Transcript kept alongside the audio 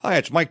Hi,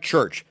 it's Mike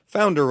Church,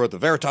 founder of the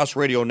Veritas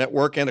Radio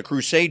Network and the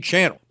Crusade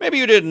Channel. Maybe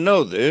you didn't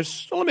know this,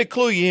 so let me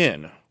clue you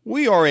in.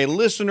 We are a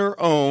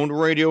listener-owned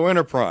radio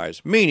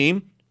enterprise,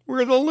 meaning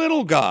we're the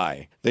little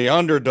guy, the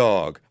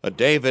underdog, a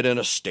David in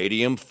a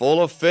stadium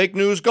full of fake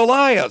news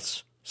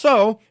Goliaths.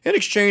 So, in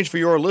exchange for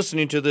your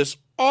listening to this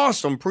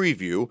awesome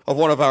preview of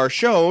one of our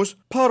shows,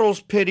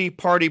 Puddle's Pity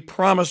Party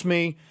Promise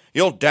Me,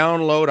 you'll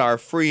download our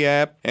free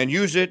app and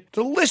use it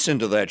to listen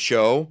to that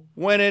show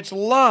when it's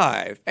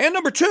live. And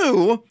number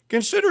two,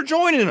 consider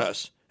joining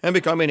us and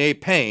becoming a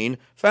paying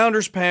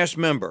Founders Pass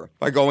member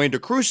by going to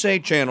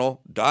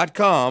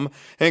crusadechannel.com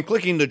and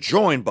clicking the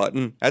join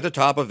button at the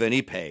top of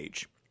any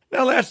page.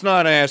 Now that's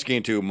not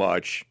asking too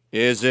much,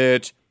 is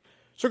it?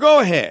 So go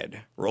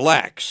ahead,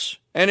 relax,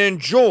 and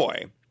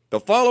enjoy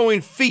the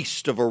following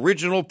feast of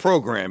original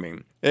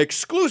programming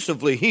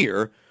exclusively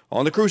here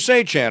on the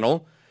Crusade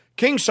Channel,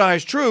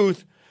 King-size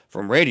truth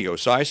from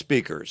radio-size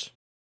speakers.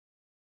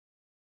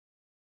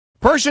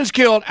 Persons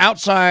killed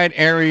outside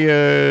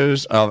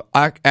areas of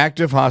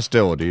active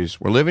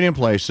hostilities were living in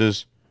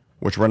places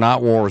which were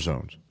not war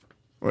zones.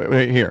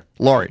 Here,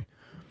 Laurie.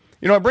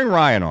 You know, I bring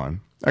Ryan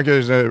on. Okay,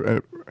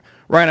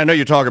 Ryan, I know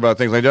you talk about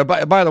things like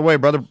that. By the way,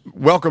 brother,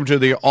 welcome to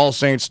the All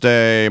Saints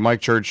Day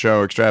Mike Church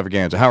Show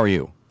extravaganza. How are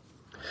you?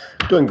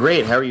 Doing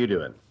great. How are you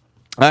doing?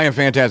 I am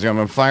fantastic.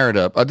 I'm fired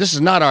up. This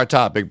is not our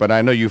topic, but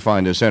I know you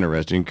find this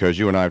interesting because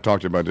you and I have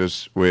talked about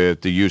this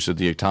with the use of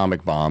the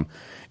atomic bomb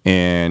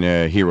in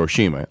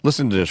Hiroshima.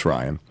 Listen to this,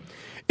 Ryan.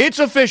 It's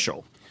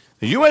official.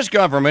 The U.S.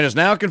 government has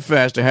now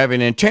confessed to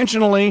having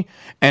intentionally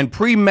and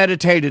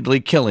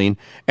premeditatedly killing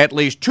at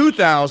least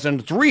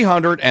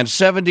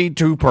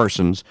 2,372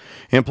 persons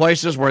in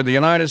places where the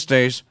United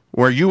States,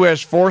 where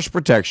U.S. force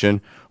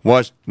protection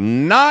was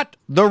not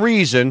the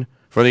reason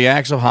for the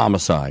acts of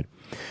homicide.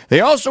 They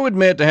also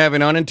admit to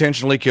having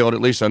unintentionally killed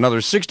at least another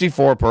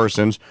 64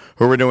 persons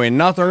who were doing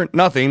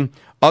nothing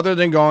other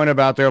than going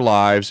about their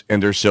lives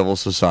in their civil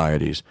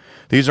societies.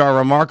 These are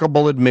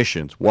remarkable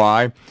admissions.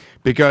 Why?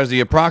 Because the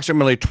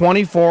approximately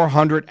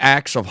 2,400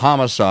 acts of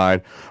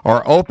homicide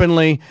are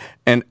openly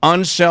and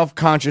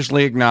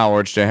unselfconsciously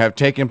acknowledged to have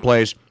taken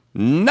place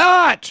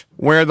not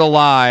where the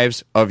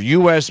lives of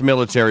U.S.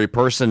 military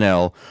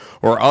personnel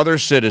or other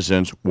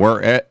citizens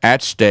were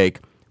at stake,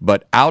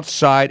 but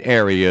outside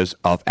areas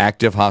of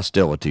active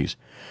hostilities.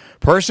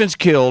 Persons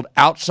killed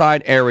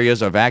outside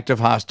areas of active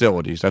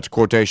hostilities, that's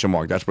quotation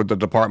mark, that's what the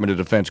Department of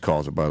Defense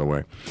calls it, by the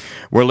way,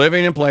 were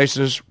living in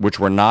places which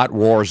were not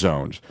war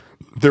zones.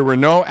 There were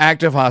no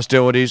active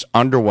hostilities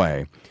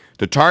underway.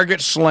 The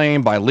targets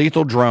slain by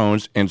lethal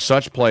drones in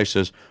such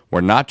places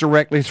were not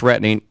directly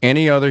threatening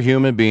any other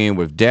human being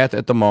with death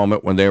at the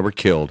moment when they were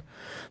killed.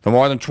 The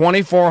more than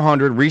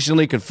 2,400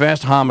 recently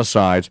confessed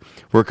homicides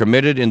were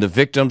committed in the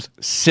victims'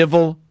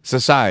 civil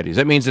societies.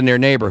 That means in their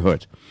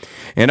neighborhoods.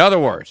 In other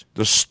words,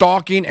 the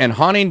stalking and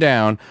hunting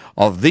down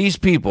of these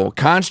people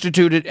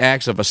constituted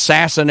acts of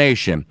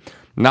assassination,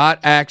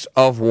 not acts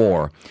of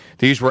war.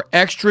 These were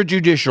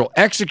extrajudicial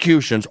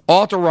executions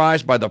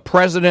authorized by the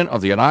President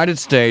of the United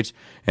States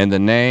in the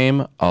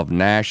name of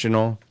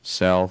national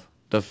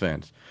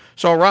self-defense.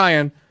 So,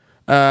 Ryan,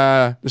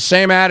 the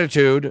same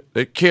attitude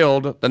that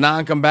killed the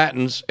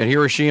non-combatants at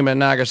Hiroshima and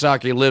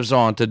Nagasaki lives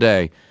on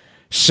today.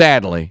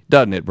 Sadly,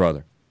 doesn't it,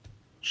 brother?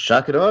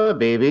 Shock it on,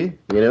 baby.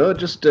 You know,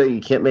 just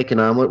you can't make an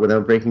omelet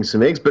without breaking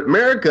some eggs. But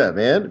America,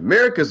 man,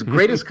 America's the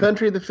greatest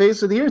country on the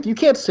face of the earth. You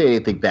can't say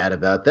anything bad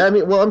about that. I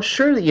mean, well, I'm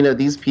sure that,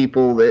 these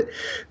people that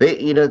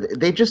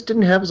they just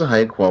didn't have as a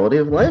high quality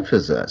of life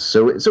as us.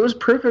 So it was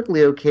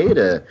perfectly okay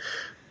to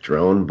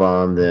drone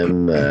bomb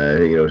them,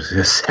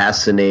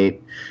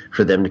 assassinate,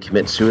 for them to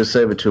commit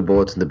suicide with 2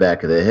 bullets in the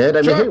back of the head.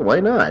 I mean, hey,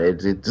 why not?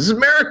 This is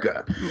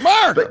America.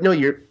 But no,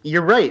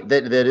 you're right.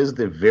 That is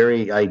the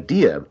very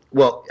idea.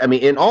 Well, I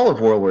mean, in all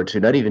of World War II,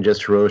 not even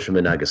just Hiroshima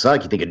and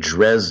Nagasaki, you think of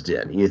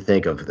Dresden, you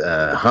think of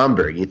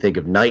Hamburg, you think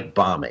of night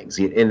bombings,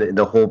 and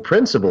the whole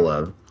principle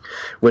of,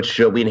 which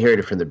we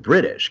inherited from the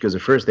British, because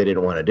at first they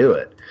didn't want to do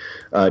it.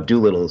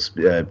 Doolittle's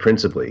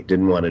principally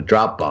didn't want to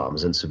drop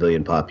bombs in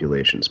civilian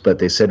populations, but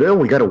they said,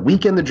 we got to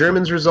weaken the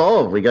Germans'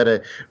 resolve. We got to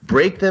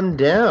break them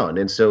down.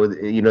 And so,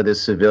 the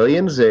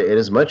civilians,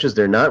 as much as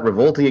they're not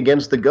revolting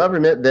against the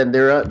government, then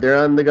they're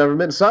on the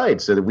government side,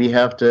 so that we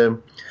have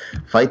to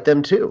fight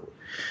them too.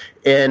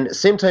 And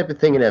same type of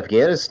thing in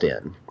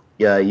Afghanistan.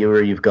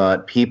 You've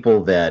got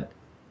people that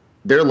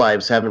their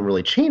lives haven't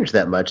really changed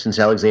that much since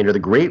Alexander the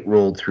Great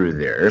rolled through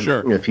there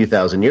a few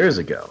thousand years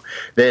ago.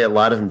 A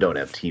lot of them don't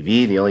have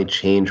TV. The only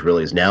change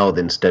really is now that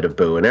instead of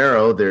bow and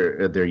arrow,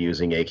 they're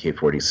using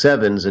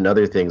AK-47s and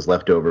other things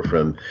left over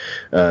from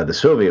the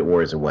Soviet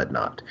wars and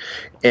whatnot.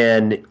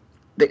 And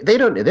they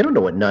don't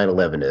know what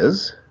 9/11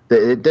 is.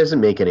 It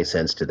doesn't make any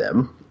sense to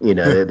them.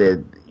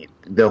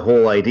 The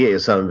whole idea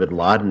is Osama bin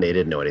Laden they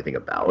didn't know anything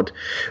about.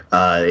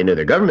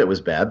 Their government was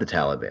bad, the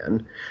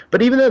Taliban.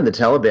 But even then, the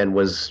Taliban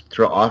was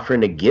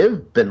offering to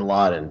give bin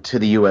Laden to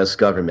the U.S.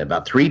 government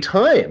about 3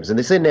 times. And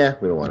they said, nah,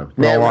 we don't want him.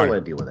 Nah, we don't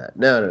want to deal with that.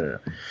 No.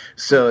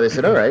 So they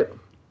said, all right,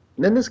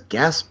 And then this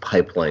gas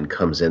pipeline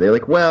comes in. They're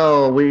like,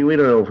 well, we don't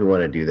know if we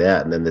want to do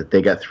that. And then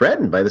they got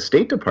threatened by the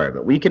State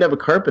Department. We can have a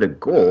carpet of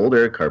gold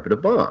or a carpet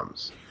of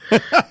bombs.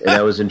 And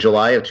that was in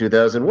July of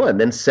 2001.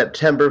 Then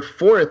September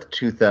 4th,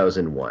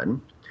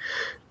 2001,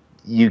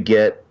 you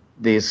get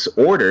this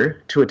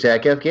order to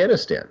attack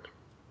Afghanistan.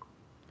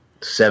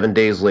 7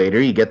 days later,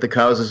 you get the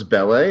casus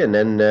belli, and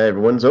then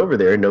everyone's over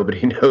there.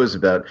 Nobody knows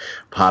about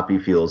poppy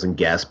fields and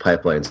gas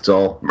pipelines. It's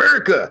all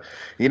America.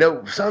 You know,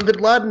 Osama bin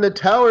Laden, the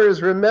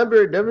towers,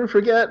 remember, never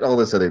forget, all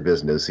this other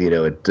business. You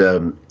know,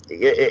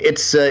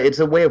 it's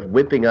a way of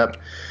whipping up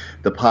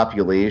the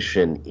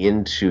population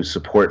into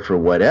support for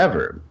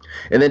whatever,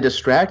 and then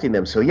distracting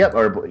them. So, yep,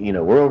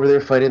 we're over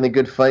there fighting the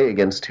good fight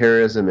against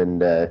terrorism, and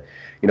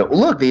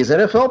look, these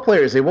NFL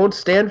players, they won't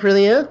stand for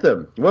the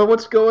anthem. Well,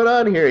 what's going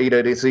on here?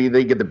 So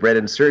they get the bread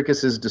and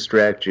circuses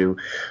distract you,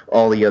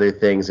 all the other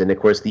things, and of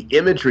course the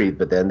imagery.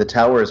 But then the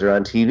towers are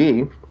on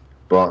TV,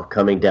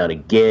 coming down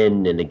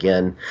again and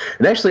again.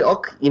 And actually,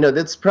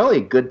 that's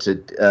probably good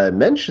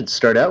to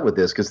start out with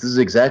this, because this is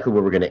exactly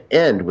where we're going to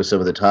end with some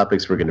of the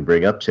topics we're going to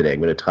bring up today.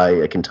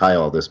 I can tie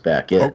all this back in.